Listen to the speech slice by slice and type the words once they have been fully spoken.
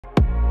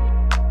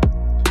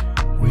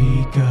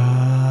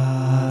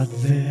got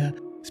there.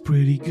 It's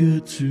pretty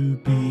good to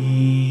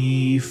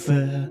be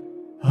fair.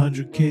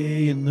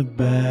 100K in the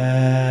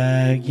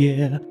bag,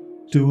 yeah.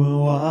 Doing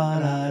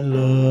what I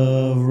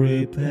love,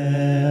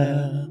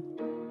 repair.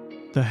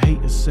 The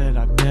haters said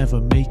I'd never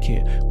make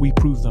it. We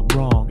proved them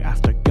wrong.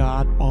 After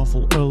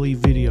god-awful early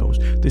videos,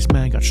 this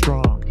man got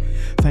strong.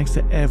 Thanks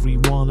to every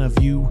one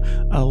of you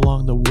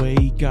along the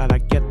way. Gotta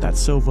get that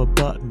silver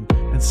button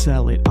and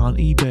sell it on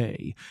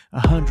eBay.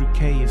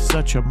 100K is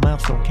such a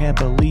milestone, can't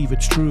believe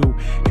it's true.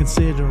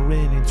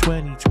 Considering in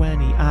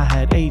 2020 I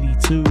had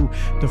 82.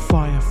 The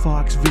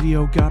Firefox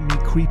video got me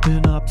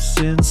creeping up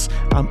since.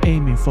 I'm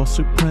aiming for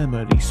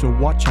supremacy, so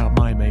watch out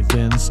my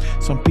mavens.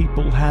 Some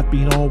people have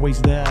been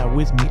always there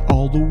with me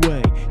all the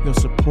way. Your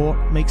support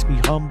makes me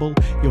humble,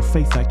 your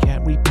faith I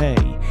can't repay.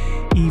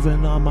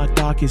 Even on my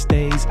darkest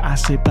days I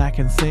sit back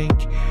and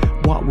think,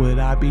 what would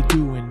I be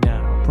doing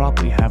now?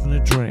 Probably having a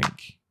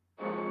drink.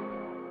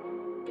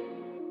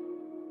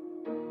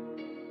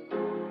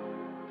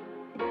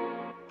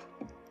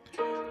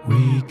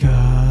 We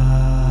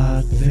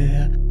got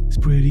there, it's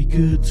pretty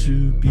good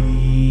to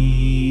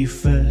be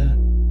fair.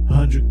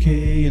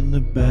 100K in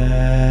the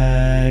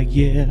bag,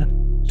 yeah.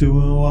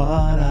 Doing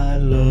what I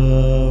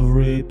love,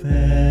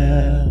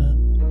 repair.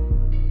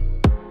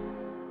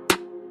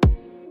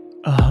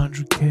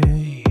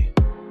 100K,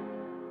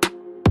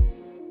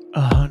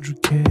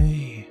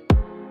 100K,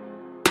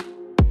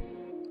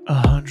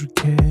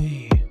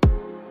 100K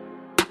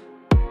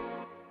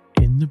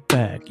in the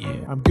bag, yeah.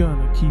 I'm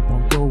gonna keep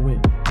on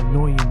going,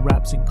 annoying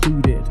raps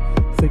included.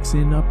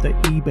 Fixing up the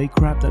eBay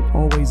crap that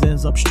always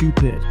ends up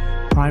stupid.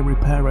 Prior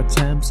repair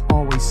attempts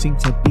always seem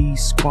to be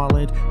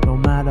squalid. No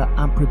matter,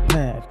 I'm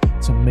prepared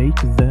to make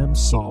them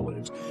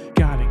solid.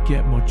 Gotta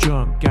get more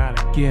junk,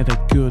 gotta get a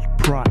good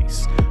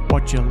price.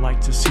 What you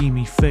like to see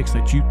me fix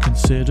that you'd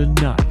consider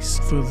nice.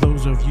 For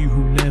those of you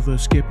who never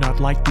skip, not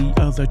like the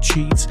other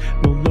cheats,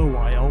 will know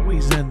I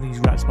always end these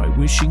raps by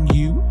wishing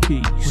you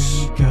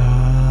peace. We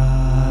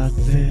got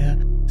there,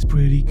 it's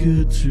pretty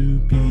good to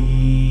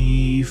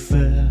be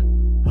fair.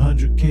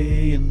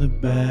 100K in the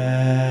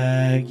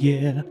bag,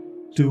 yeah.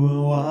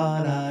 Doing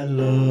what I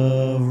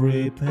love,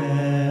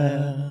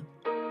 repair.